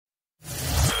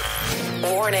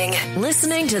Warning.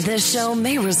 Listening to this show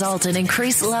may result in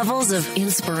increased levels of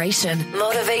inspiration,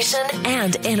 motivation,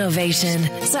 and innovation.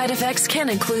 Side effects can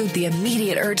include the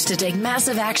immediate urge to take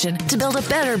massive action to build a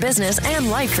better business and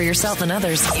life for yourself and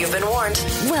others. You've been warned.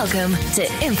 Welcome to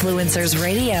Influencers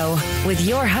Radio with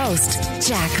your host,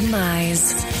 Jack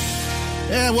Mize.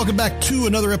 And welcome back to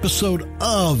another episode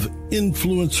of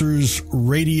Influencers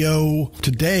Radio.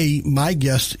 Today, my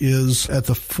guest is at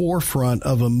the forefront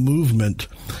of a movement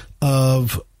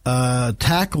of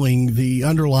tackling the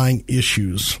underlying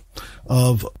issues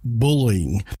of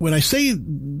bullying. When I say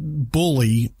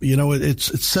bully, you know,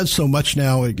 it's said so much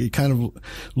now, it kind of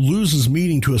loses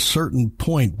meaning to a certain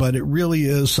point, but it really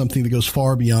is something that goes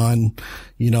far beyond,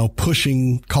 you know,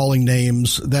 pushing, calling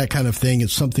names, that kind of thing.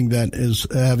 It's something that is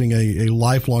having a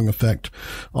lifelong effect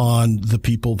on the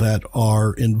people that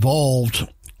are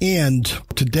involved. And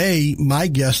today, my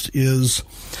guest is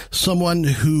someone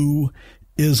who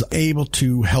is able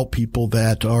to help people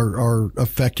that are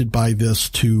affected by this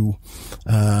to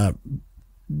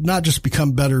not just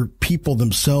become better people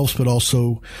themselves, but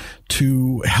also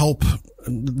to help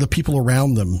the people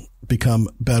around them become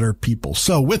better people.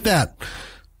 So with that,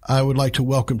 I would like to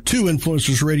welcome to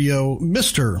Influencers Radio,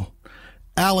 Mr.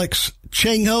 Alex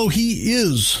Changho. He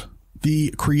is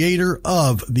the creator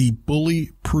of the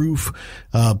BULLYPROOF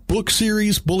book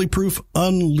series, BULLYPROOF,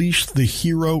 Unleash the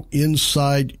Hero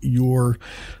Inside Your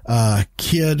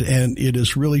Kid. And it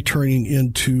is really turning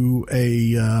into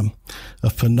a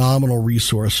phenomenal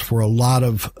resource for a lot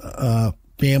of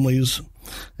families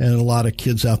and a lot of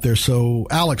kids out there. So,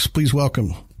 Alex, please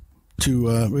welcome to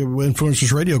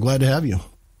Influencers Radio. Glad to have you.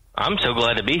 I'm so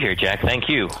glad to be here, Jack. Thank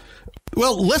you.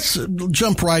 Well, let's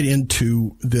jump right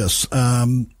into this.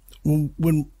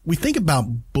 When we think about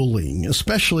bullying,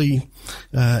 especially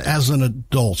as an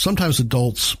adult, sometimes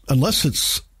adults, unless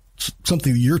it's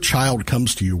something that your child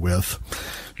comes to you with,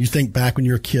 you think back when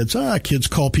you're kids, kids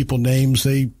call people names,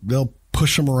 they'll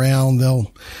push them around,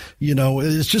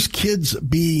 it's just kids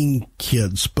being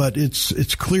kids, but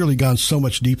it's clearly gone so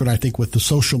much deeper. And I think with the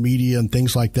social media and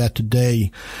things like that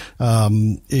today,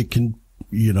 it can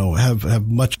have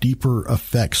much deeper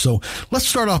effects. So let's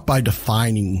start off by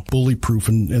defining BULLYPROOF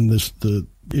and the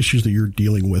issues that you're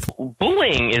dealing with.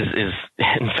 Bullying is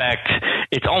in fact,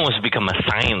 it's almost become a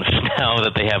science now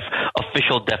that they have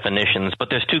official definitions, but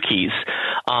there's two keys.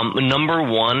 Number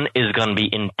one is going to be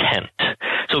intent.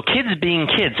 So kids being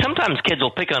kids, sometimes kids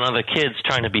will pick on other kids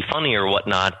trying to be funny or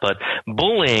whatnot, but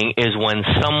bullying is when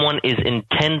someone is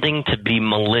intending to be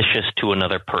malicious to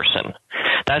another person.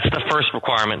 That's the first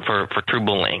requirement for true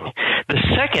bullying. The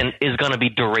second is going to be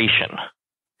duration.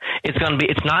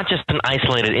 It's not just an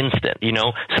isolated instant.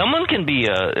 Someone can be,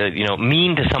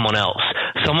 mean to someone else.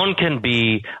 Someone can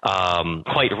be,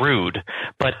 quite rude,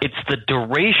 but it's the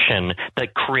duration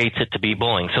that creates it to be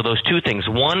bullying. So those two things.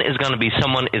 One is going to be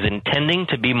someone is intending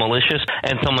to be malicious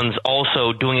and someone's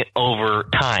also doing it over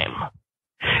time.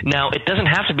 Now, it doesn't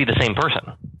have to be the same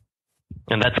person.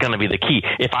 And that's going to be the key.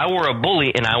 If I were a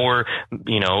bully and I were,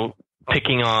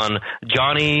 picking on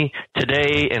Johnny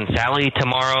today and Sally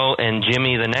tomorrow and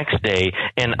Jimmy the next day,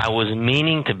 and I was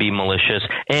meaning to be malicious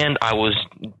and I was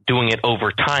doing it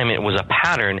over time, it was a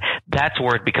pattern, that's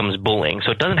where it becomes bullying.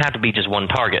 So it doesn't have to be just one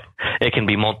target. It can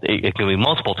be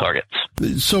multiple targets.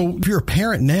 So if you're a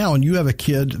parent now and you have a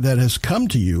kid that has come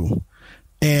to you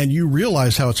and you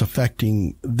realize how it's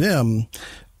affecting them,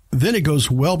 then it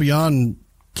goes well beyond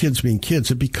kids being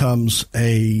kids. It becomes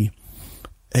a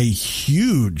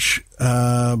huge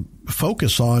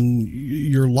focus on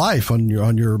your life, on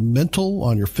your mental,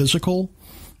 on your physical,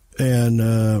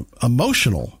 and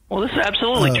emotional. Well, this is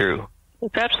absolutely true.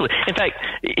 It's absolutely. In fact,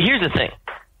 here's the thing: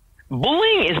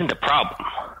 bullying isn't the problem.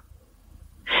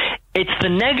 It's the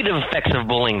negative effects of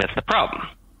bullying that's the problem.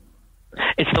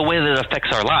 It's the way that it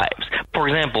affects our lives. For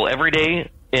example, every day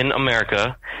in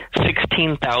America,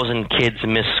 16,000 kids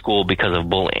miss school because of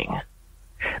bullying.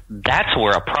 That's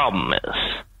where a problem is,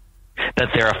 that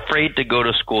they're afraid to go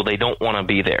to school. They don't want to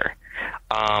be there.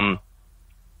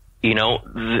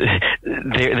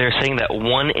 They're saying that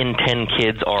 1 in 10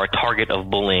 kids are a target of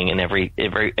bullying in every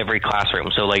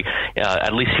classroom. So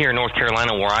at least here in North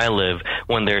Carolina where I live,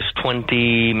 when there's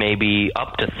 20, maybe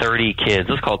up to 30 kids,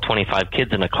 let's call it 25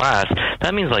 kids in a class,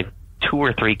 that means 2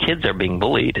 or 3 kids are being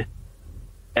bullied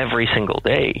every single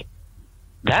day.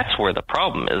 That's where the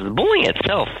problem is. Bullying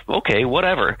itself, okay,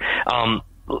 whatever.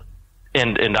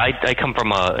 And I come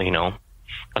from a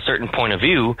certain point of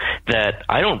view that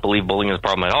I don't believe bullying is a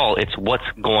problem at all. It's what's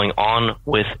going on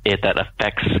with it that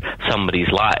affects somebody's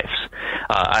lives.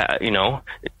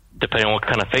 depending on what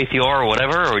kind of faith you are or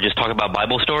whatever, or just talk about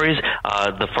Bible stories,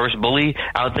 the first bully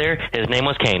out there, his name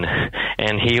was Cain,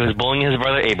 and he was bullying his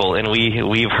brother Abel, and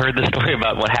we've heard the story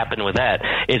about what happened with that.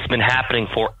 It's been happening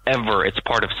forever. It's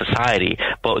part of society.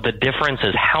 But the difference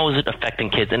is, how is it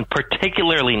affecting kids, and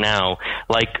particularly now,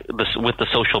 like this, with the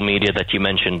social media that you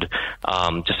mentioned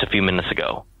just a few minutes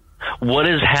ago. What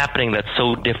is happening that's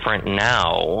so different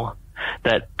now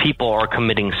that people are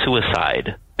committing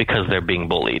suicide because they're being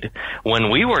bullied?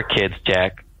 When we were kids,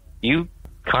 Jack, you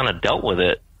kind of dealt with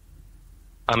it.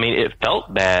 I mean, it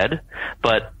felt bad,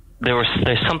 but there's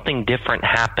something different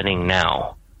happening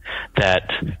now,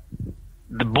 that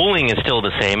the bullying is still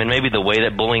the same, and maybe the way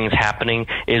that bullying is happening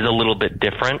is a little bit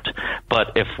different.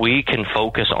 But if we can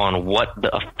focus on what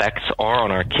the effects are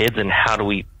on our kids and how do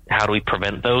we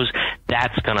prevent those,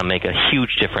 that's going to make a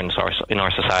huge difference in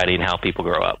our society and how people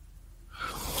grow up.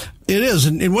 It is.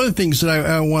 And one of the things that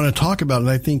I want to talk about, and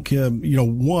I think,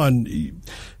 one,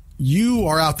 you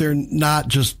are out there not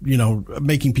just,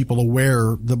 making people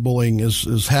aware that bullying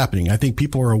is happening. I think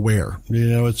people are aware.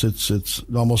 It's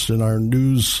almost in our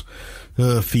news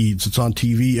feeds. It's on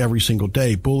TV every single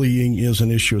day. Bullying is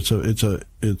an issue.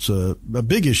 It's a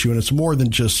big issue, and it's more than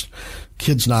just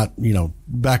kids not,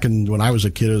 back when I was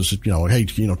a kid, it was, hey,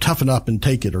 toughen up and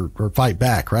take it or fight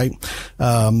back, right?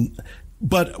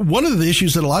 But one of the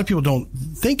issues that a lot of people don't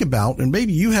think about, and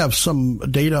maybe you have some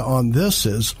data on this,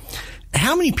 is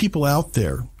how many people out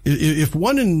there, if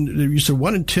you said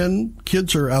 1 in 10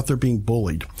 kids are out there being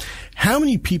bullied, how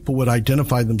many people would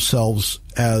identify themselves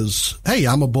as, hey,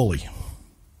 I'm a bully?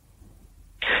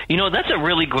 That's a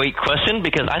really great question,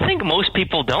 because I think most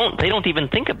people don't. They don't even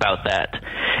think about that.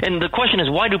 And the question is,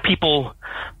 why do people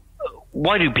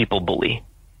bully?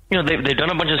 They've done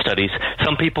a bunch of studies.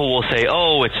 Some people will say,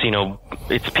 oh,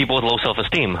 it's people with low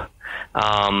self-esteem.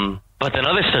 But then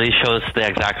other studies show us the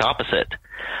exact opposite.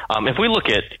 If we look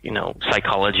at,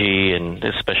 psychology, and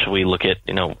especially we look at,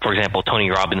 for example, Tony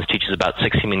Robbins teaches about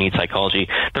 6 human needs psychology.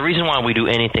 The reason why we do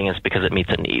anything is because it meets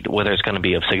a need, whether it's going to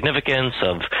be of significance,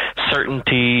 of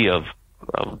certainty, of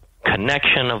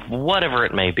connection, of whatever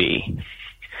it may be.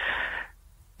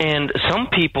 And some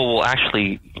people will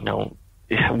actually,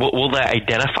 will they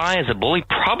identify as a bully?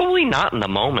 Probably not in the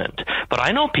moment. But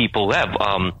I know people who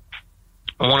have.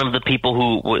 One of the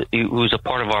people who's a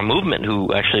part of our movement,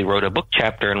 who actually wrote a book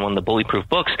chapter in one of the BULLYPROOF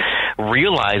books,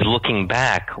 realized looking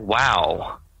back,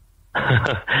 wow,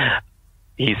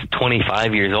 he's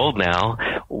 25 years old now.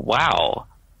 Wow,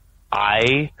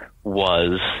 I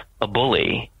was a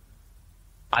bully.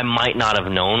 I might not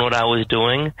have known what I was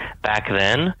doing back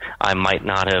then. I might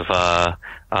not have,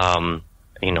 I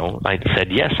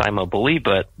said, yes, I'm a bully,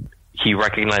 but he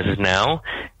recognizes now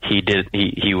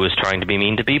he was trying to be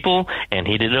mean to people, and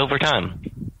he did it over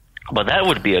time. But that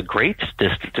would be a great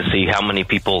statistic to see how many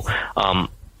people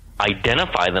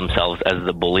identify themselves as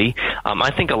the bully.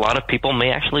 I think a lot of people may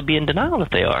actually be in denial if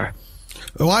they are.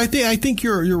 Well, I think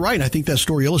you're right. I think that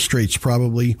story illustrates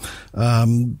probably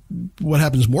what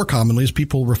happens more commonly is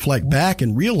people reflect back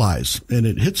and realize, and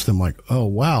it hits them like, oh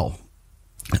wow,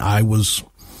 I was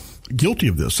guilty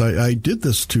of this. I did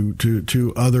this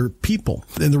to other people.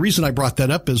 And the reason I brought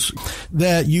that up is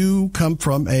that you come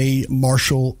from a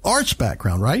martial arts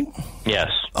background, right? Yes.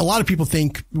 A lot of people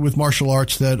think with martial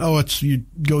arts that, it's you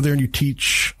go there and you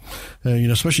teach,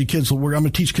 especially kids. I'm going to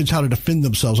teach kids how to defend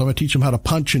themselves. I'm going to teach them how to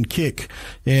punch and kick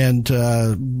and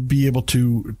be able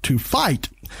to fight.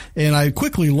 And I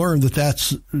quickly learned that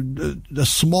that's a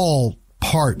small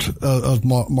part of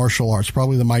martial arts,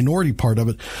 probably the minority part of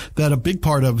it, that a big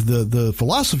part of the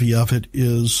philosophy of it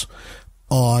is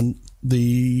on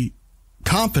the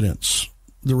confidence,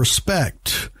 the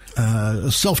respect,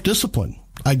 self-discipline,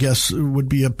 I guess would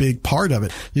be a big part of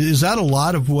it. Is that a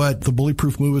lot of what the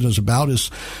BULLYPROOF movement is about, is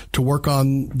to work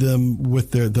on them with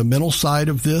the mental side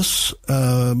of this,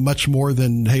 much more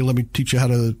than, hey, let me teach you how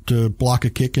to block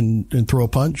a kick and throw a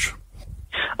punch?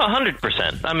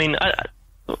 100%. I mean,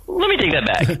 let me take that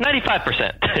back.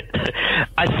 95%.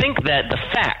 I think that the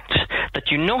fact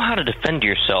that you know how to defend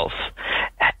yourself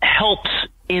helps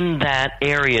in that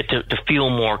area to feel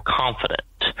more confident.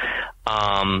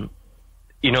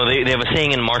 They have a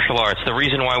saying in martial arts, the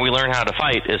reason why we learn how to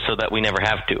fight is so that we never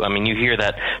have to. I mean, you hear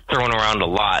that thrown around a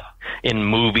lot in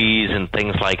movies and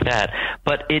things like that.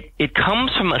 But it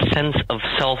comes from a sense of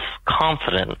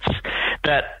self-confidence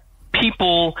that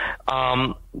people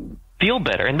feel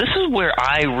better. And this is where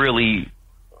I really,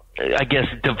 I guess,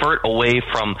 divert away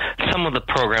from some of the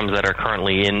programs that are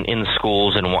currently in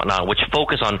schools and whatnot, which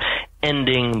focus on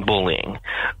ending bullying.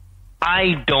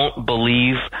 I don't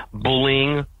believe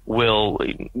bullying will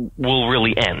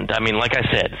really end. I mean, like I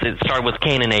said, it started with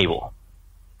Cain and Abel.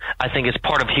 I think it's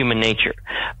part of human nature.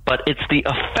 But it's the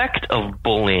effect of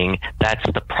bullying that's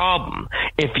the problem.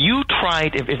 If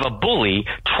a bully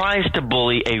tries to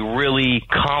bully a really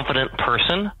confident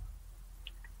person,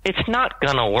 it's not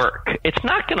gonna work. It's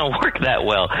not gonna work that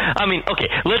well. I mean, okay,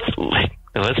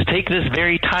 let's take this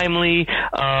very timely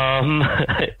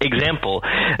example.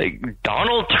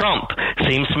 Donald Trump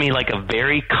seems to me like a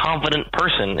very confident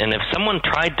person, and if someone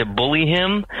tried to bully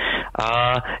him,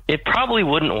 it probably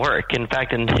wouldn't work. In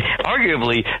fact, and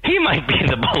arguably, he might be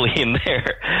the bully in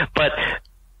there. But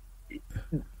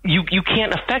you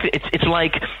can't affect it. It's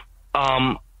like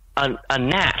a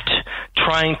gnat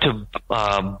trying to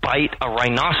bite a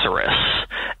rhinoceros,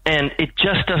 and it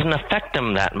just doesn't affect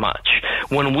them that much.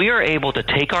 When we are able to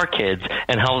take our kids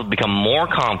and help them become more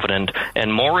confident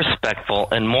and more respectful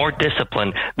and more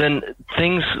disciplined, then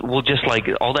things will just, like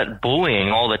all that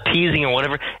bullying, all the teasing or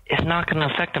whatever, it's not going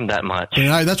to affect them that much.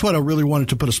 And that's what I really wanted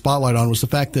to put a spotlight on, was the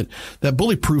fact that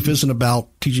BULLYPROOF isn't about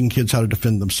teaching kids how to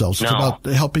defend themselves. It's about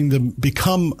helping them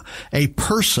become a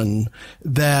person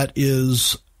that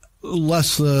is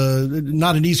less,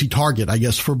 not an easy target, I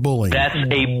guess, for bullying. That's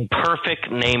a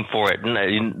perfect name for it.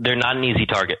 They're not an easy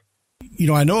target. You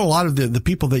know, I know a lot of the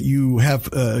people that you have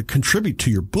contribute to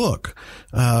your book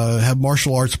have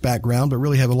martial arts background, but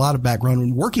really have a lot of background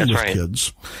in working with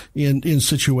kids in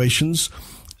situations.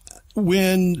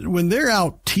 When they're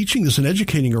out teaching this and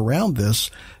educating around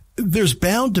this, there's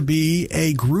bound to be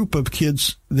a group of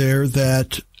kids there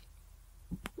that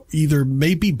either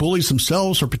may be bullies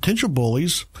themselves or potential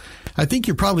bullies. I think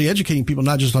you're probably educating people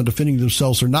not just on defending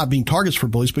themselves or not being targets for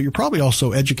bullies, but you're probably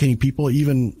also educating people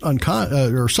even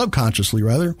or subconsciously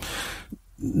rather,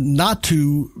 not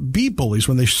to be bullies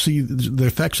when they see the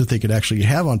effects that they could actually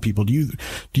have on people. Do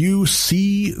you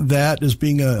see that as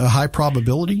being a high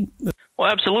probability? Well,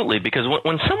 absolutely, because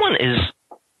when someone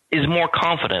is more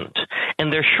confident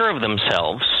and they're sure of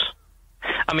themselves,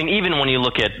 I mean, even when you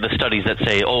look at the studies that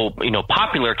say,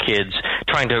 popular kids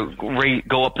trying to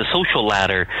go up the social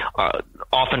ladder,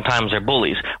 oftentimes are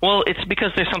bullies. Well, it's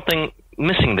because there's something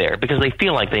missing there, because they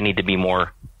feel like they need to be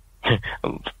more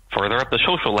further up the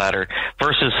social ladder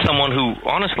versus someone who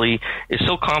honestly is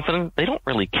so confident they don't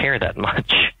really care that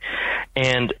much.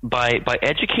 And by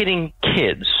educating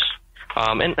kids,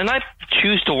 and I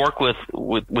choose to work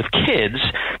with kids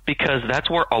because that's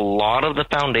where a lot of the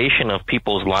foundation of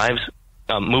people's lives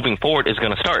moving forward is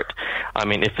going to start. I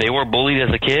mean, if they were bullied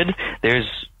as a kid,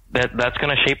 that's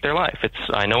going to shape their life.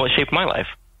 I know it shaped my life.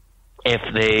 If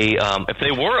they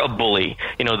were a bully,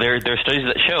 there are studies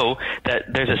that show that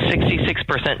there's a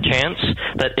 66% chance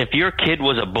that if your kid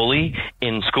was a bully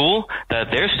in school, that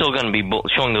they're still going to be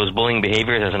showing those bullying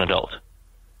behaviors as an adult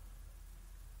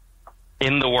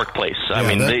in the workplace. I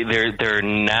mean, there are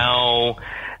now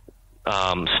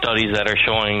studies that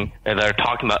are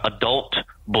talking about adult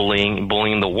bullying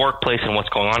in the workplace and what's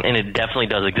going on, and it definitely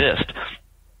does exist.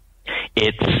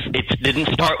 It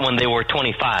didn't start when they were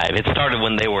 25. It started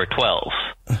when they were 12.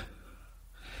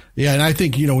 Yeah, and I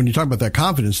think, when you talk about that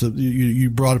confidence, that you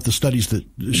brought up the studies that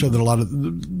show that a lot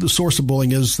of the source of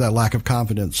bullying is that lack of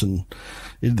confidence, and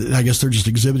I guess they're just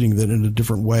exhibiting that in a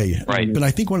different way. Right. But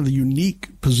I think one of the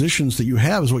unique positions that you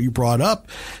have is what you brought up,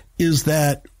 is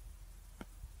that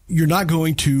you're not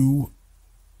going to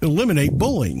eliminate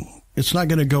bullying. It's not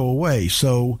going to go away.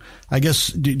 So I guess,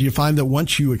 do you find that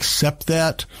once you accept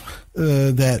that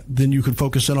then you can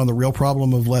focus in on the real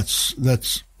problem of let's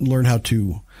learn how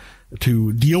to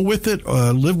deal with it,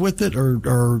 live with it,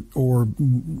 or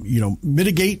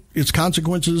mitigate its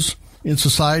consequences in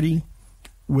society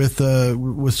with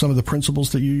some of the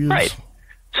principles that you use? Right.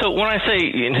 So when I say,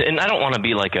 and I don't want to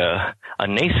be like a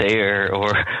naysayer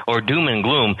or doom and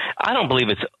gloom, I don't believe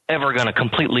it's ever going to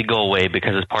completely go away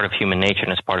because it's part of human nature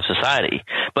and it's part of society.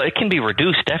 But it can be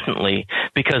reduced, definitely,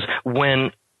 because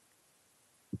when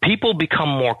people become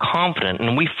more confident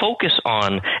and we focus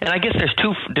on, and I guess there's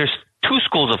two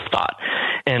schools of thought,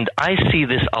 and I see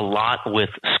this a lot with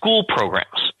school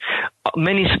programs.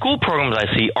 Many school programs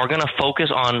I see are going to focus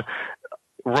on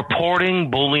reporting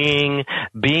bullying,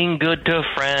 being good to a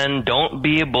friend, don't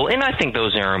be a bully. And I think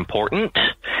those are important,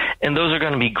 and those are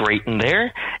going to be great in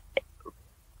there.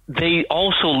 They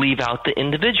also leave out the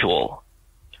individual.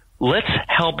 Let's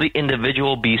help the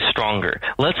individual be stronger.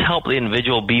 Let's help the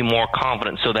individual be more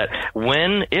confident so that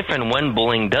if and when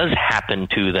bullying does happen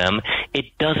to them,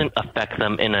 it doesn't affect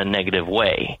them in a negative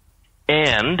way.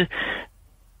 And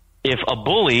if a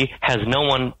bully has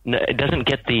doesn't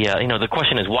get the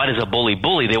question is, why does a bully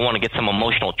bully? They want to get some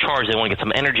emotional charge. They want to get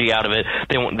some energy out of it.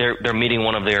 They're meeting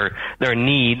one of their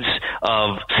needs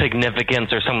of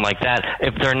significance or something like that.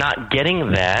 If they're not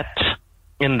getting that,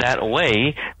 in that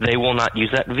way, they will not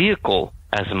use that vehicle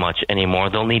as much anymore.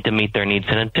 They'll need to meet their needs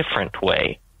in a different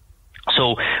way.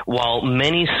 So while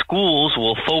many schools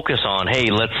will focus on, hey,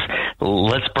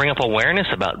 let's bring up awareness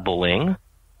about bullying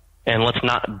and let's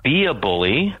not be a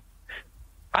bully,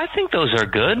 I think those are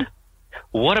good.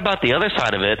 What about the other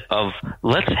side of it of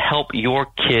let's help your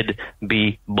kid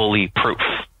be bully proof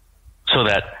so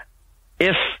that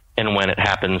if and when it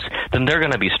happens, then they're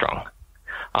going to be strong.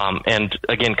 And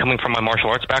again, coming from my martial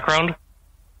arts background,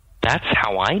 that's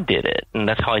how I did it, and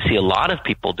that's how I see a lot of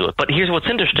people do it. But here's what's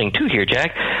interesting, too, here,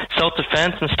 Jack.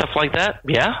 Self-defense and stuff like that,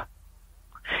 yeah,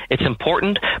 it's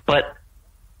important, but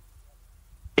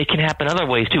it can happen other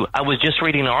ways, too. I was just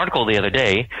reading an article the other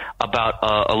day about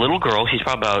a little girl. She's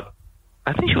probably about,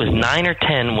 I think she was 9 or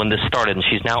 10 when this started, and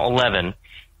she's now 11.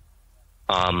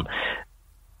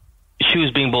 She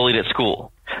was being bullied at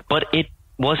school, but it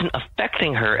wasn't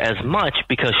affecting her as much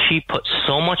because she put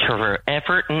so much of her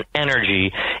effort and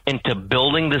energy into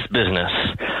building this business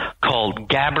called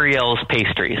Gabrielle's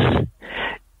Pastries.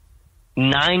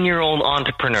 9-year-old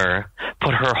entrepreneur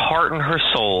put her heart and her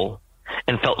soul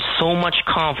and felt so much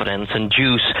confidence and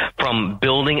juice from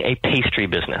building a pastry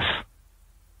business.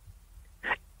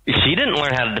 She didn't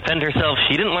learn how to defend herself.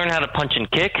 She didn't learn how to punch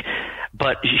and kick,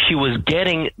 but she was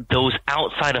getting those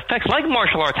outside effects like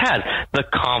martial arts has. The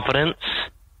confidence,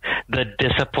 the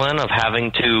discipline of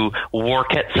having to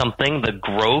work at something, the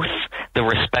growth, the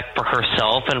respect for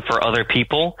herself and for other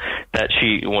people that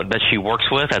she works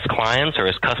with as clients or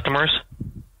as customers.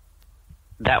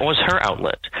 That was her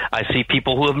outlet. I see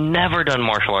people who have never done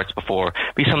martial arts before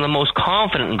be some of the most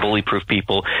confident and bully-proof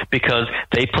people because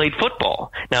they played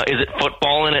football. Now, is it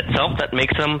football in itself that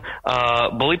makes them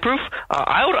bully-proof?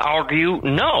 I would argue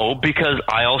no, because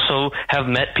I also have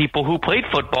met people who played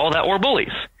football that were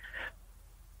bullies.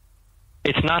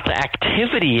 It's not the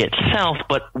activity itself,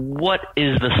 but what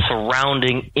is the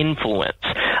surrounding influence?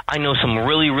 I know some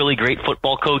really, really great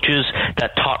football coaches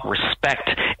that taught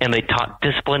respect and they taught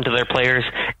discipline to their players,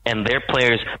 and their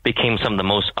players became some of the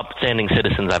most upstanding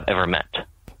citizens I've ever met.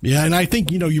 Yeah, and I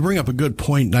think, you bring up a good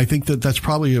point, and I think that's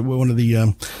probably one of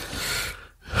the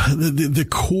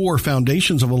core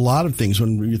foundations of a lot of things.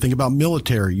 When you think about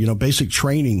military, basic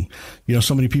training,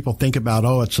 so many people think about,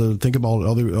 think about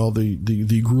all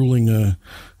the grueling,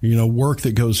 work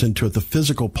that goes into it, the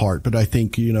physical part. But I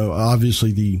think,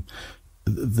 obviously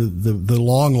the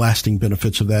long lasting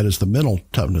benefits of that is the mental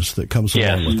toughness that comes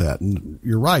along with that. And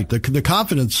you're right. The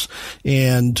confidence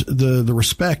and the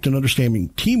respect and understanding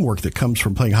teamwork that comes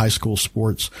from playing high school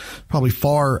sports probably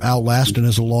far outlast and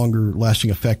has a longer lasting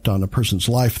effect on a person's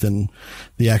life than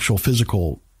the actual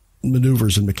physical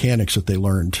maneuvers and mechanics that they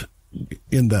learned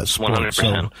in that sport.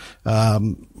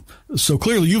 100%. So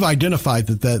clearly you've identified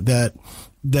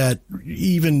that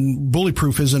even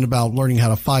bully-proof isn't about learning how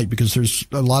to fight, because there's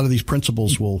a lot of these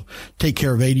principles will take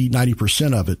care of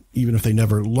 80-90% of it, even if they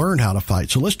never learn how to fight.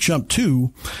 So let's jump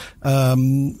to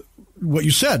what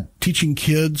you said, teaching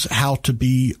kids how to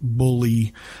be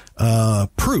bully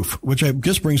proof, which I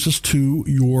guess brings us to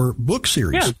your book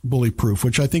series, BULLYPROOF,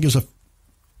 which I think is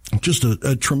just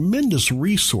a tremendous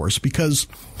resource, because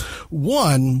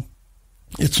one,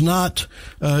 it's not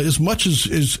as much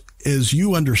as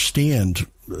you understand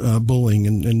bullying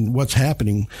and what's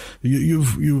happening.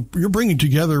 You're bringing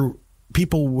together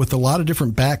people with a lot of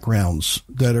different backgrounds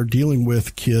that are dealing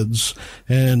with kids,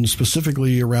 and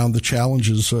specifically around the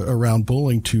challenges around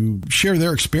bullying, to share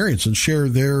their experience and share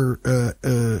their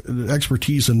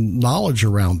expertise and knowledge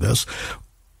around this.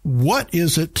 What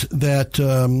is it that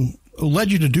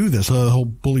led you to do this whole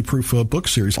BULLYPROOF book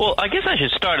series? Well, I guess I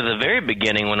should start at the very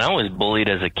beginning, when I was bullied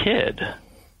as a kid.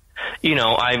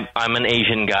 I'm an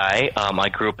Asian guy. I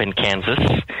grew up in Kansas,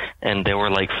 and there were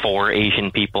like 4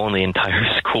 Asian people in the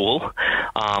entire school. So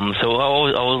I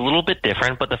was a little bit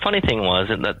different. But the funny thing was,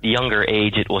 at the younger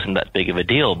age, it wasn't that big of a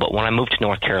deal. But when I moved to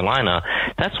North Carolina,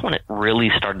 that's when it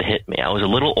really started to hit me. I was a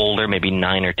little older, maybe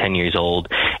 9 or 10 years old,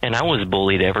 and I was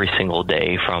bullied every single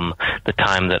day from the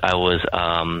time that I was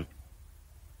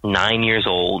 9 years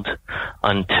old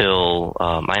until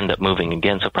I ended up moving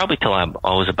again. So probably till I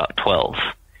was about 12.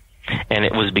 And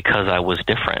it was because I was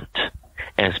different,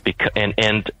 and it's because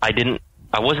and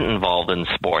I wasn't involved in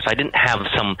sports. I didn't have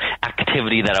some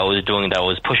activity that I was doing that I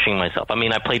was pushing myself. I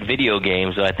mean, I played video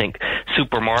games. I think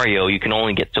Super Mario, you can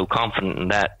only get so confident in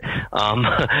that.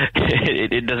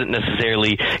 It doesn't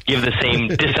necessarily give the same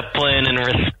discipline and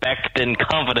respect and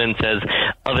confidence as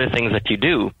other things that you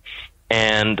do.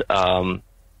 And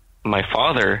my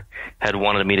father had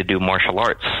wanted me to do martial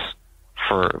arts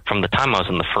from the time I was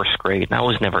in the first grade, and I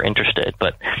was never interested.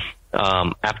 But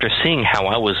after seeing how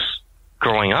I was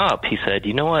growing up, he said,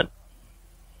 "You know what?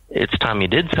 it's time you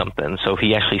did something. So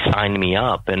he actually signed me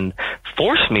up and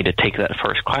forced me to take that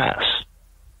first class.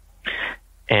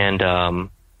 And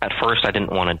at first I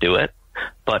didn't want to do it,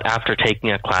 but after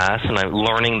taking a class and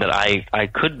learning that I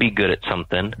could be good at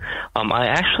something, I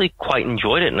actually quite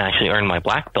enjoyed it and actually earned my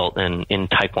black belt in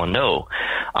Taekwondo.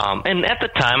 And at the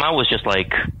time I was just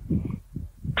like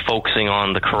focusing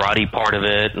on the karate part of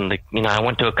it, and I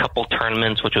went to a couple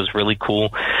tournaments, which was really cool,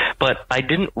 but I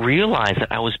didn't realize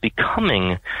that I was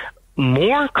becoming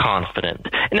more confident.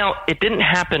 Now, it didn't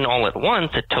happen all at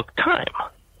once. It took time.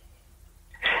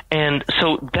 And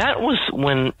so that was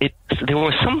when there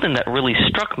was something that really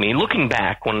struck me. Looking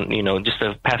back, when, just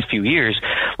the past few years,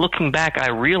 looking back, I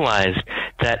realized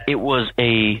that it was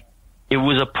a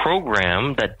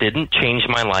program that didn't change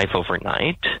my life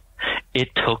overnight. It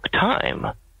took time,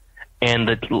 and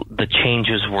the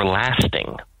changes were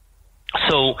lasting.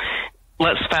 So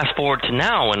let's fast forward to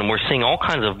now, and we're seeing all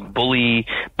kinds of bully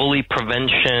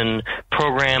prevention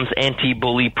programs,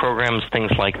 anti-bully programs,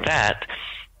 things like that.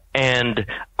 And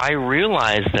I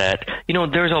realized that,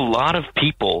 there's a lot of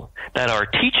people that are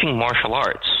teaching martial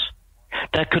arts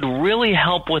that could really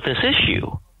help with this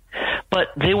issue. But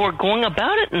they were going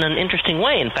about it in an interesting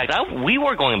way. In fact, we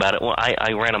were going about it. Well,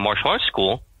 I ran a martial arts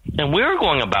school, and we were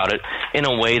going about it in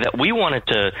a way that we wanted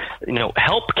to,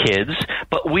 help kids,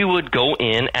 but we would go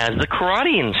in as the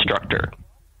karate instructor.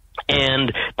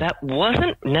 And that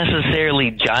wasn't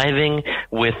necessarily jiving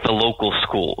with the local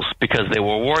schools, because they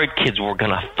were worried kids were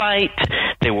going to fight.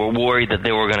 They were worried that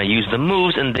they were going to use the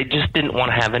moves, and they just didn't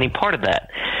want to have any part of that.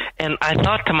 And I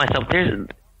thought to myself,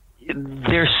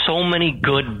 there's so many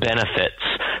good benefits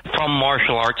from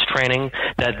martial arts training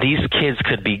that these kids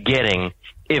could be getting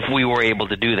if we were able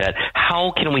to do that.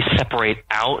 How can we separate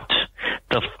out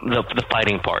the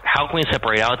fighting part? How can we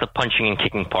separate out the punching and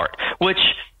kicking part, which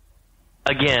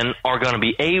again are going to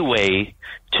be a way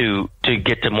to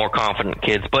get to more confident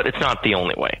kids, but it's not the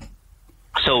only way.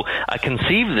 So I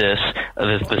conceived this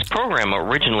program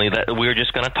originally that we were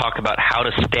just going to talk about how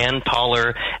to stand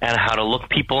taller and how to look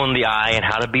people in the eye and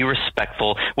how to be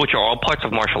respectful, which are all parts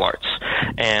of martial arts.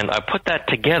 And I put that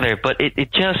together, but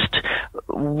it just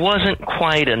wasn't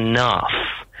quite enough.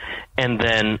 And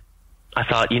then I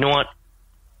thought, you know what?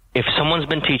 If someone's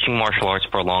been teaching martial arts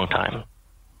for a long time,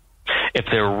 if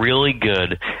they're really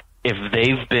good, if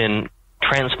they've been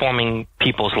transforming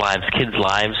people's lives, kids'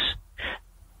 lives,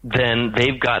 then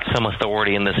they've got some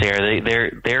authority in this area.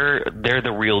 They're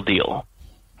the real deal.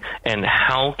 And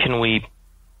how can we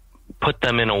put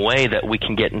them in a way that we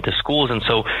can get into schools? And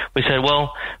so we said,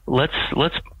 well, let's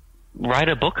write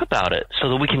a book about it so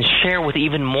that we can share with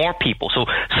even more people. So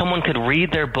someone could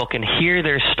read their book and hear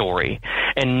their story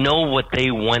and know what they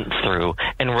went through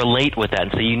and relate with that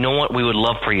and say, you know what, we would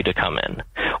love for you to come in.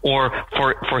 Or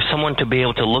for someone to be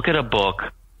able to look at a book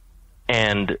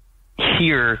and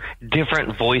hear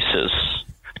different voices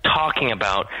talking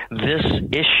about this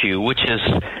issue, which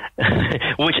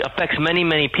affects many,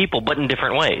 many people, but in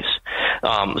different ways.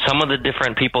 Some of the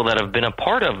different people that have been a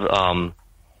part of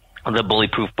the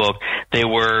BULLYPROOF book, they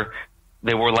were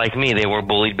like me. They were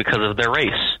bullied because of their race.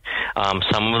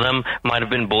 Some of them might have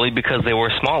been bullied because they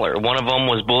were smaller. One of them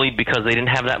was bullied because they didn't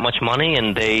have that much money,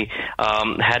 and they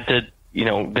had to,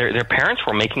 their parents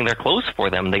were making their clothes for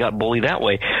them. They got bullied that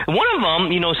way. One of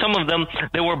them, some of them,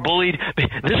 they were bullied.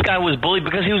 This guy was bullied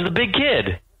because he was the big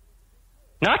kid,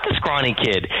 not the scrawny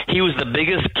kid. He was the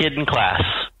biggest kid in class,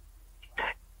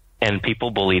 and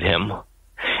people bullied him.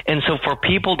 And so for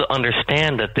people to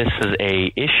understand that this is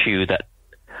a issue that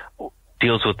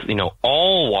deals with,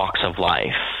 all walks of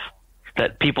life,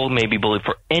 that people may be bullied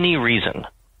for any reason,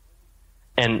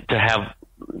 and to have,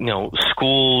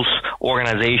 schools,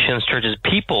 organizations, churches,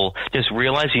 people just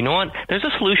realize, you know what, there's a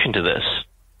solution to this.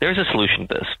 There's a solution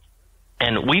to this.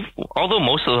 And although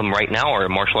most of them right now are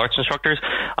martial arts instructors,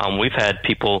 we've had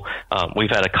people, we've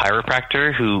had a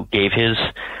chiropractor who gave his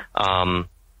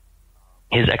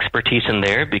expertise in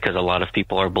there because a lot of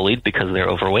people are bullied because they're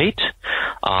overweight.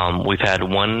 We've had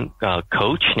one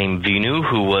coach named Vinu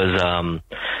who was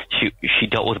she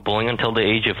dealt with bullying until the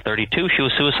age of 32. She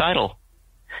was suicidal.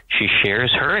 She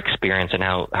shares her experience and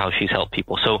how she's helped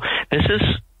people. So this is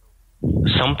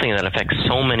something that affects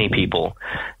so many people.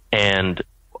 And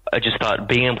I just thought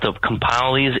being able to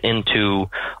compile these into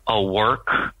a work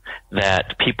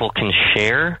that people can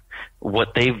share what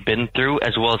they've been through,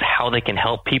 as well as how they can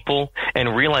help people,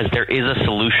 and realize there is a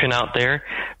solution out there,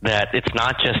 that it's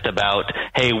not just about,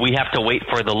 hey, we have to wait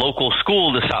for the local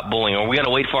school to stop bullying, or we got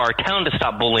to wait for our town to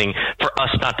stop bullying for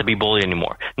us not to be bullied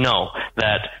anymore. No,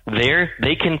 that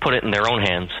they can put it in their own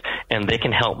hands, and they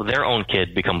can help their own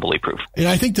kid become bully proof. And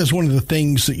I think that's one of the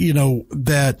things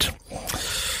that,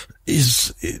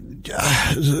 is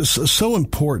so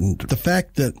important. The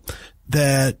fact that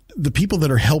the people that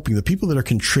are helping, the people that are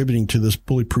contributing to this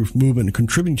BULLYPROOF movement and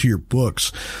contributing to your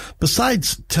books,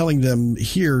 besides telling them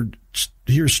here's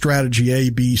strategy A,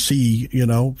 B, C,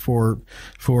 for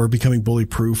becoming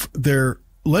bullyproof, they're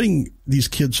letting these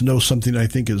kids know something I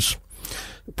think is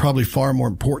probably far more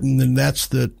important, and that's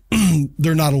that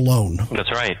they're not alone.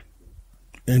 That's right.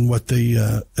 In what they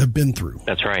have been through.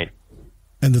 That's right.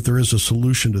 And that there is a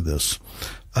solution to this.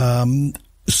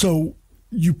 So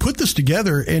you put this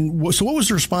together, and so what was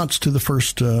the response to the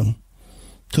first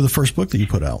book that you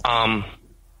put out?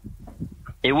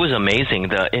 It was amazing.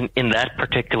 In that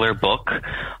particular book,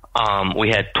 we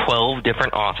had 12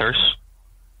 different authors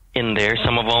in there.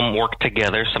 Some of them worked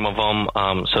together. Some of them,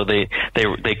 so they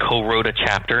co-wrote a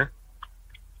chapter.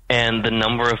 And the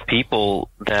number of people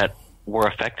that were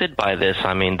affected by this,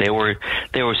 I mean, they were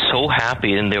so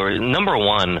happy, and they were, number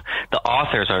one, the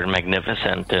authors are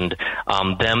magnificent, and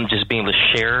them just being able to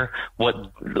share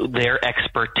what their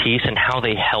expertise and how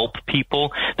they help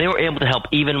people. They were able to help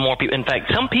even more people. In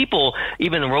fact, some people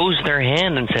even rose their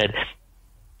hand and said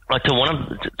to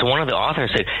one of the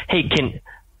authors, said, "Hey, can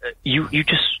you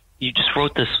just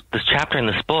wrote this chapter in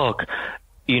this book?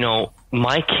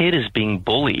 My kid is being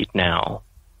bullied now."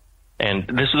 And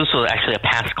this was actually a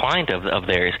past client of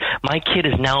theirs. "My kid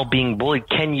is now being bullied.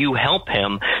 Can you help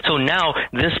him?" So now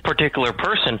this particular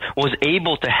person was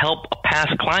able to help a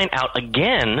past client out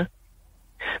again,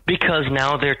 because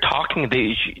now they're talking.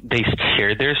 They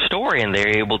shared their story, and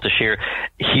they're able to share,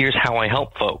 here's how I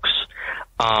help folks.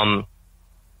 The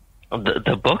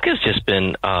book has just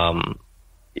been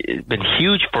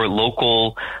huge for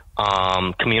local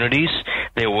communities.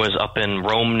 There was, up in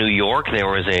Rome, New York, there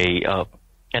was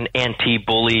an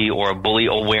anti-bully or a bully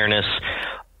awareness,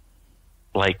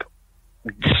 like,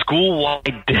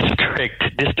 school-wide,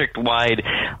 district-wide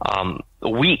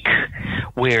week,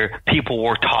 where people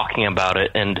were talking about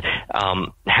it, and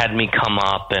had me come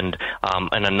up and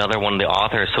another one of the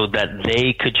authors, so that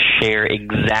they could share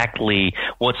exactly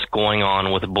what's going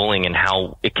on with bullying and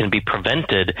how it can be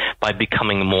prevented by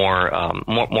becoming more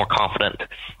confident.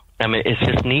 I mean, it's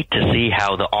just neat to see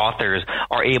how the authors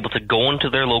are able to go into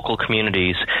their local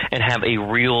communities and have a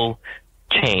real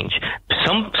change.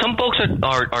 Some folks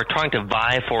are trying to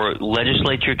vie for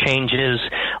legislature changes,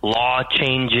 law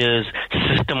changes,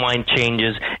 system-wide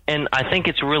changes, and I think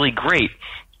it's really great.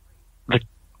 The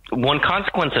one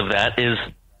consequence of that is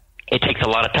it takes a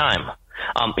lot of time.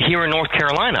 Here in North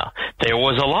Carolina, there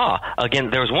was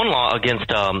one law against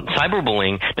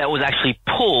cyberbullying that was actually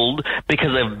pulled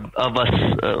because of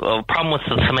a problem with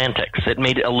the semantics. It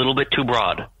made it a little bit too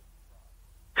broad.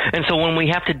 And so when we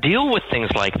have to deal with things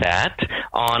like that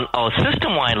on a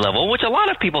system-wide level, which a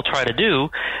lot of people try to do,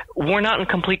 we're not in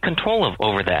complete control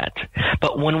over that.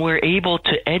 But when we're able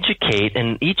to educate,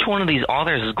 and each one of these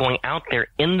authors is going out there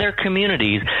in their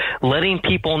communities, letting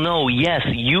people know, yes,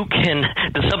 you can,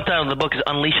 the subtitle of the book is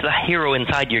Unleash the Hero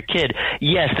Inside Your Kid.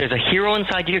 Yes, there's a hero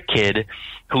inside your kid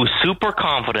who's super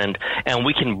confident, and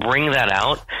we can bring that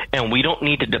out, and we don't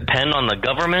need to depend on the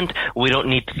government. We don't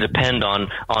need to depend on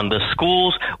the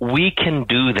schools. We can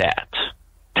do that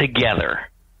together.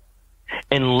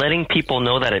 And letting people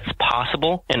know that it's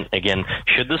possible. And again,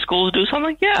 should the schools do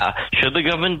something? Yeah. Should the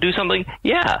government do something?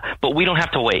 Yeah. But we don't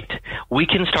have to wait. We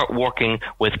can start working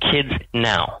with kids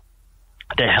now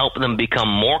to help them become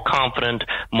more confident,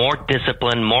 more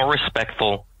disciplined, more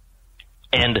respectful,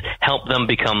 and help them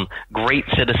become great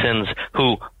citizens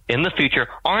who in the future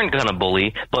aren't going to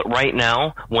bully, but right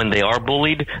now, when they are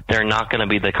bullied, they're not going to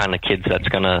be the kind of kids that's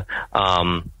going to,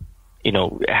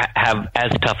 have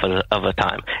as tough of a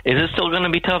time. Is it still going to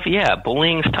be tough? Yeah,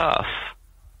 bullying's tough.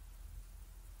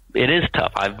 It is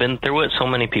tough. I've been through it. So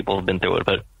many people have been through it,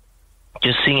 but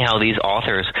just seeing how these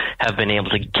authors have been able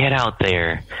to get out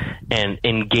there and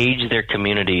engage their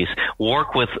communities,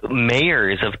 work with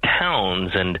mayors of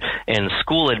towns and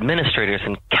school administrators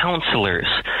and counselors,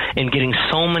 and getting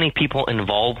so many people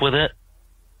involved with it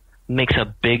makes a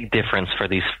big difference for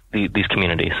these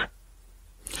communities.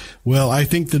 Well, I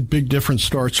think the big difference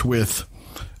starts with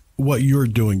what you're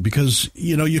doing, because,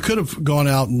 you could have gone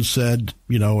out and said,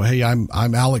 hey,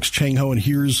 I'm Alex Changho, and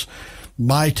here's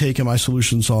my take and my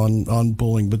solutions on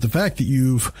bullying. But the fact that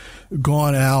you've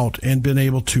gone out and been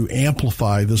able to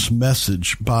amplify this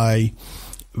message by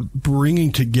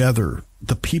bringing together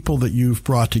the people that you've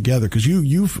brought together, because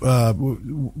you've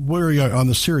where are you on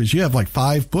the series? You have like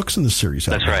 5 books in the series.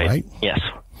 That's right? Yes.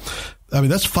 I mean,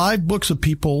 that's 5 books of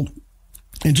people.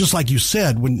 And just like you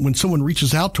said, when someone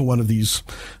reaches out to one of these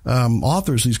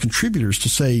authors, these contributors, to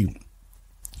say,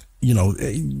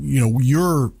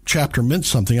 your chapter meant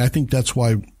something, I think that's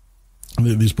why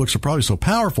these books are probably so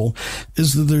powerful,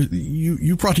 is that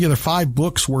you brought together 5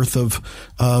 books worth of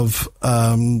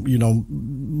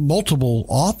multiple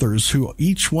authors who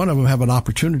each one of them have an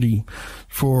opportunity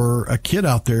for a kid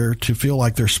out there to feel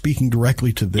like they're speaking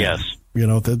directly to them. Yes.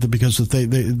 Because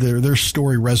their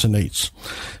story resonates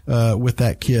with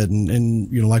that kid,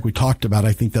 and like we talked about,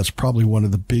 I think that's probably one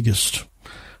of the biggest,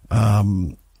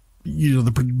 the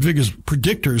biggest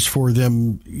predictors for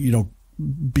them,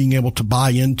 being able to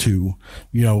buy into,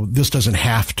 this doesn't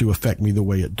have to affect me the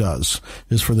way it does,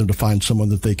 is for them to find someone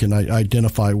that they can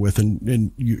identify with.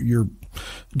 And you're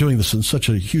doing this in such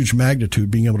a huge magnitude,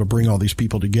 being able to bring all these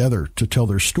people together to tell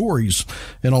their stories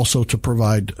and also to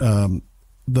provide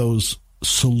those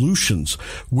solutions.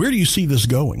 Where do you see this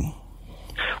going?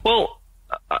 Well,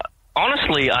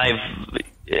 honestly,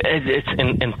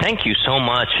 and thank you so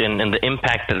much, and the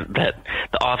impact that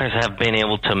the authors have been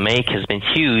able to make has been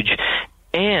huge,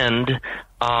 and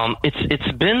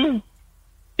it's been,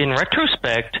 in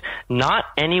retrospect, not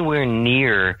anywhere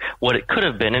near what it could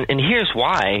have been, and here's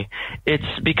why.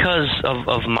 It's because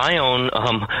of my own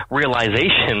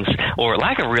realizations, or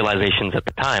lack of realizations at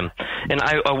the time. And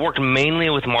I worked mainly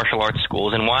with martial arts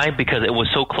schools, and why? Because it was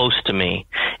so close to me.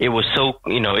 It was so,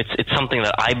 it's something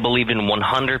that I believed in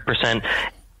 100%.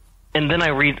 And then I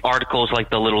read articles like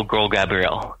The Little Girl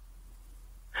Gabrielle.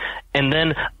 And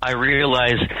then I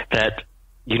realized that,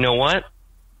 you know what?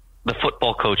 The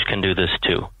football coach can do this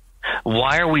too.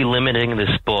 Why are we limiting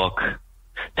this book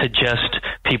to just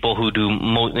people who do,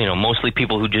 mostly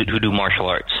people who do martial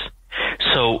arts?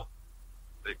 So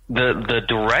the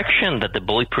direction that the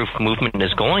BULLYPROOF movement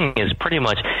is going is pretty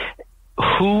much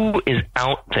who is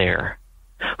out there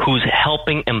who's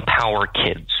helping empower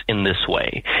kids in this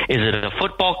way. Is it a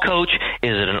football coach? Is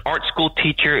it an art school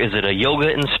teacher? Is it a yoga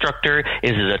instructor?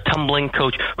 Is it a tumbling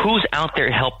coach? Who's out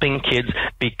there helping kids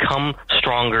become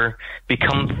stronger,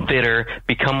 become fitter,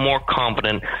 become more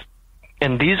confident?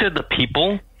 And these are the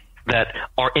people that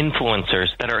are influencers,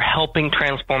 that are helping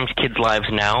transform kids' lives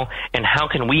now, and how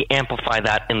can we amplify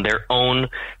that in their own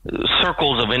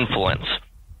circles of influence?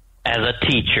 As a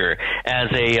teacher,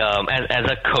 as a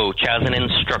coach, as an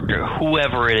instructor,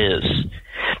 whoever it is,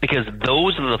 because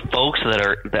those are the folks that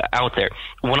are out there.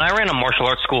 When I ran a martial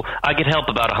arts school, I could help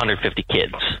about 150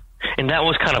 kids, and that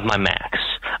was kind of my max.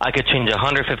 I could change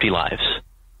 150 lives.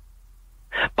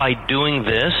 By doing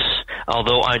this,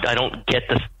 although I don't get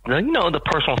the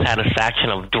personal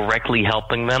satisfaction of directly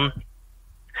helping them,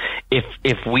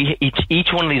 if we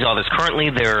each one of these authors,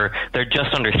 currently they're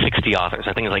just under 60 authors,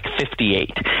 I think it's like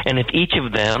 58, and if each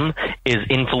of them is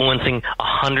influencing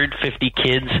 150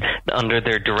 kids under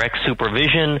their direct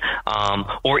supervision,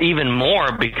 or even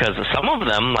more, because some of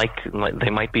them, like they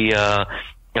might be a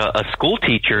school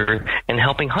teacher and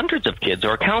helping hundreds of kids,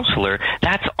 or a counselor,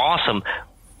 that's awesome.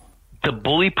 The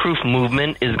BULLYPROOF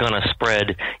movement is going to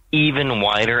spread even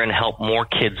wider and help more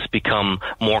kids become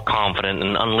more confident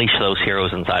and unleash those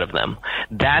heroes inside of them.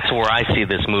 That's where I see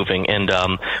this moving. And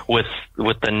with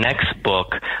the next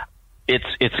book,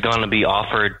 it's going to be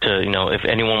offered to, if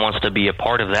anyone wants to be a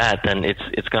part of that, then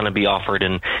it's going to be offered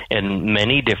in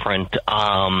many different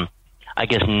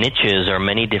niches, or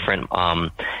many different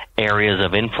areas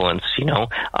of influence.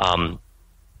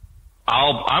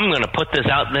 I'm going to put this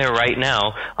out there right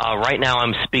now. Right now,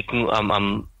 I'm speaking.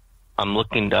 I'm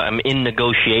in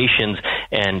negotiations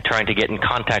and trying to get in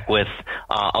contact with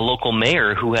a local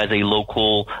mayor who has a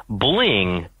local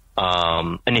bullying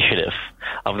initiative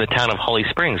of the town of Holly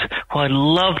Springs, who I'd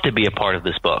love to be a part of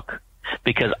this book,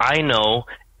 because I know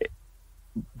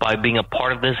by being a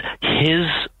part of this, his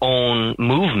own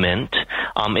movement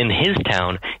in his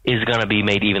town is going to be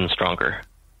made even stronger.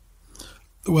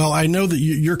 Well, I know that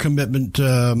your commitment,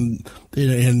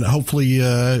 and hopefully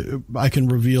I can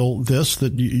reveal this,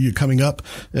 that you coming up,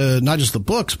 not just the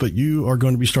books, but you are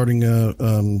going to be starting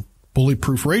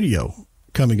BULLYPROOF Radio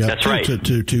coming up. That's right.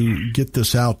 to get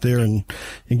this out there and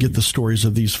get the stories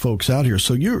of these folks out here.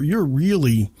 So you're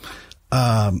really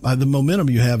the momentum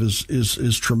you have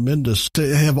is tremendous.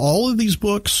 To have all of these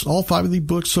books, all 5 of these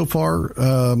books so far,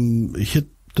 hit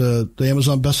the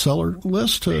Amazon bestseller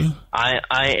list? I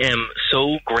am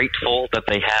so grateful that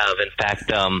they have. In fact,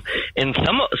 in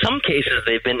some cases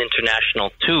they've been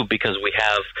international too, because we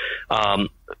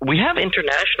have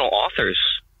international authors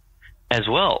as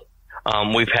well.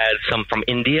 We've had some from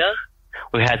India,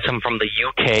 we've had some from the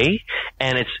UK,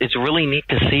 and it's really neat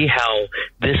to see how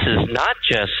this is not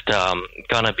just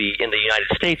going to be in the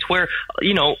United States, where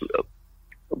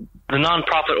the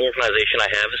nonprofit organization I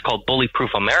have is called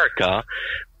BULLYPROOF America,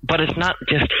 But it's not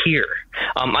just here.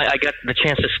 I got the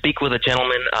chance to speak with a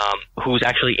gentleman who's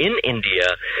actually in India,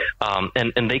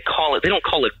 and they don't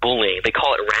call it bullying, they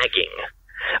call it ragging.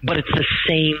 But it's the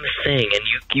same thing, and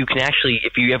you can actually,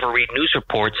 if you ever read news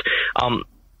reports,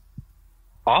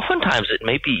 oftentimes it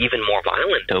may be even more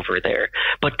violent over there.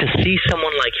 But to see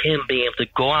someone like him being able to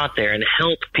go out there and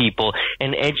help people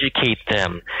and educate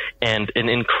them and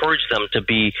encourage them to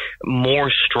be more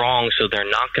strong, so they're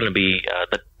not going to be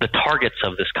the targets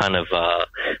of this kind of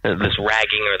this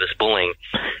ragging or this bullying.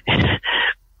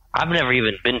 I've never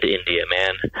even been to India,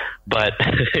 man, but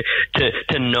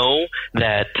to know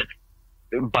that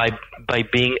by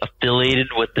being affiliated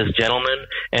with this gentleman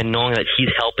and knowing that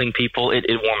he's helping people, it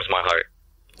warms my heart.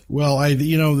 Well,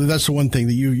 that's the one thing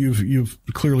that you've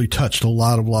clearly touched a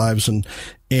lot of lives, and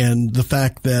the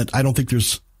fact that I don't think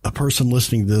there's a person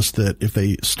listening to this that if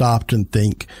they stopped and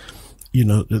think, they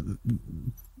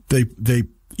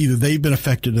either they've been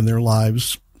affected in their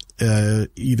lives,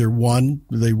 either one,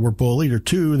 they were bullied, or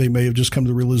two, they may have just come to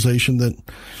the realization that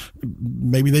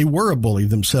maybe they were a bully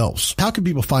themselves. How can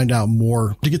people find out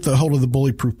more to get the hold of the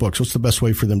BULLYPROOF books? What's the best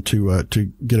way for them to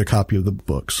get a copy of the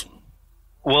books?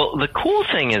 Well, the cool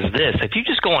thing is this. If you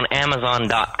just go on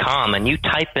Amazon.com and you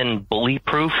type in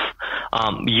BULLYPROOF,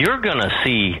 you're going to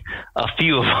see a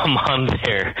few of them on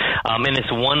there. And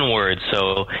it's one word,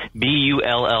 so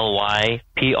BULLYPROOF.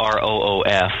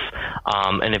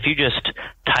 And if you just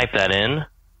type that in,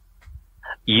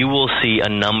 you will see a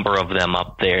number of them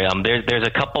up there. There's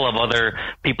a couple of other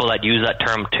people that use that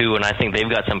term too, and I think they've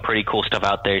got some pretty cool stuff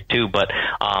out there too. But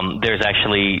there's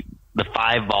actually the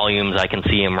 5 volumes. I can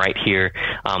see them right here.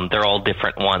 They're all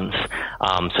different ones.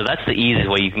 So that's the easiest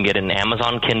way. You can get it in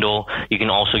Amazon Kindle. You can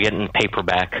also get it in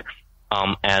paperback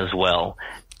as well.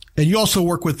 And you also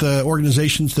work with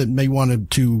organizations that may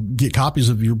want to get copies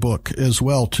of your book as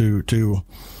well to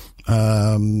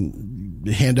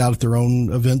hand out at their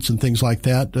own events and things like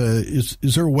that. Is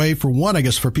there a way, for one, I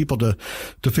guess, for people to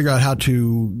figure out how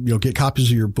to, get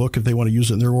copies of your book if they want to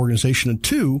use it in their organization? And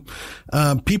two,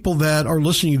 people that are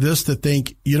listening to this that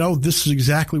think, this is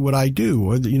exactly what I do.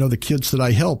 Or, the kids that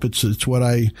I help, it's what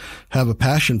I have a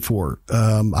passion for.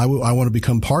 I want to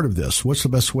become part of this. What's the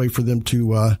best way for them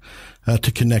to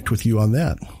connect with you on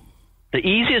that? The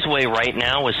easiest way right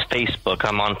now is Facebook.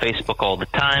 I'm on Facebook all the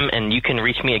time, and you can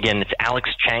reach me again. It's Alex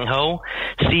Changho,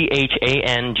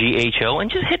 Changho, and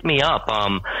just hit me up.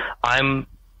 I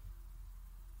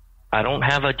don't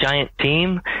have a giant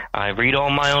team. I read all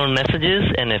my own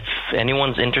messages, and if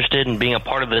anyone's interested in being a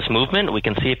part of this movement, we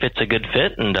can see if it's a good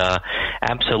fit. And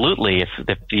absolutely,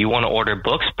 if you want to order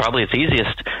books, probably it's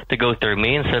easiest to go through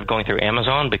me instead of going through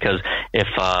Amazon, because if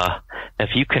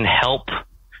you can help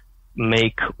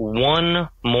make one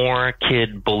more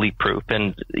kid bully-proof.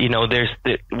 And,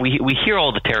 we hear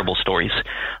all the terrible stories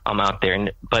out there,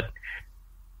 but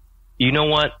you know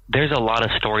what? There's a lot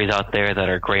of stories out there that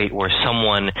are great where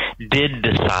someone did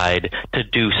decide to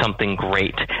do something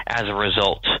great as a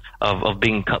result of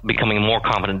becoming more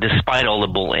confident despite all the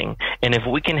bullying. And if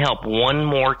we can help one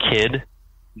more kid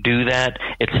do that,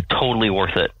 it's totally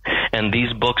worth it. And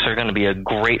these books are going to be a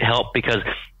great help, because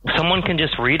someone can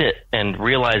just read it and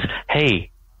realize,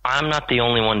 hey, I'm not the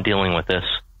only one dealing with this.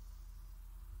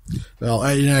 Well,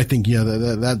 I think,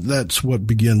 that's what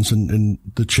begins in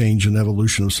the change and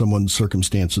evolution of someone's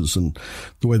circumstances and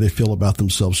the way they feel about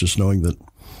themselves, just knowing that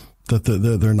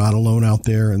they're not alone out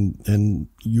there, and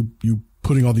you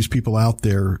putting all these people out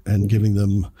there and giving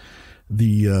them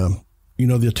the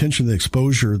attention, the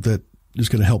exposure that is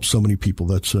going to help so many people.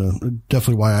 That's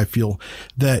definitely why I feel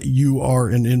that you are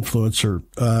an influencer,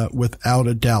 without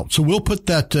a doubt. So we'll put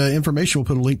that information. We'll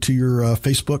put a link to your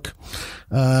Facebook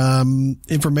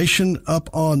information up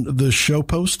on the show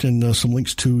post, and some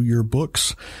links to your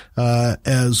books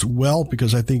as well,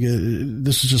 because I think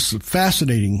this is just a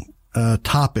fascinating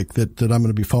topic that I'm going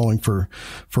to be following for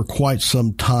quite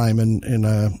some time. And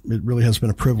it really has been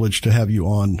a privilege to have you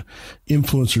on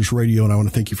Influencers Radio. And I want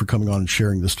to thank you for coming on and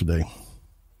sharing this today.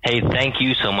 Hey, thank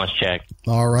you so much, Jack.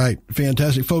 All right.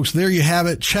 Fantastic, folks. There you have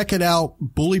it. Check it out.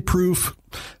 BULLYPROOF,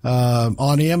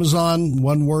 on Amazon.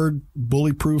 One word,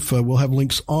 BULLYPROOF. We'll have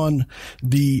links on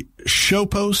the show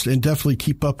post, and definitely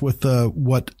keep up with,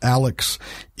 what Alex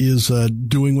is,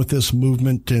 doing with this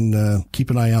movement, and, keep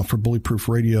an eye out for BULLYPROOF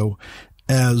Radio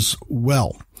as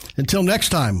well. Until next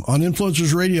time on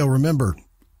Influencers Radio, remember,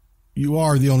 you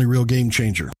are the only real game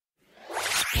changer.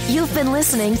 You've been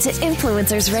listening to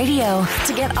Influencers Radio.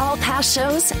 To get all past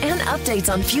shows and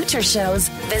updates on future shows,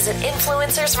 visit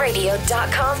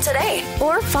influencersradio.com today,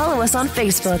 or follow us on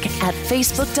Facebook at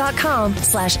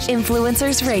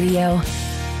facebook.com/influencersradio.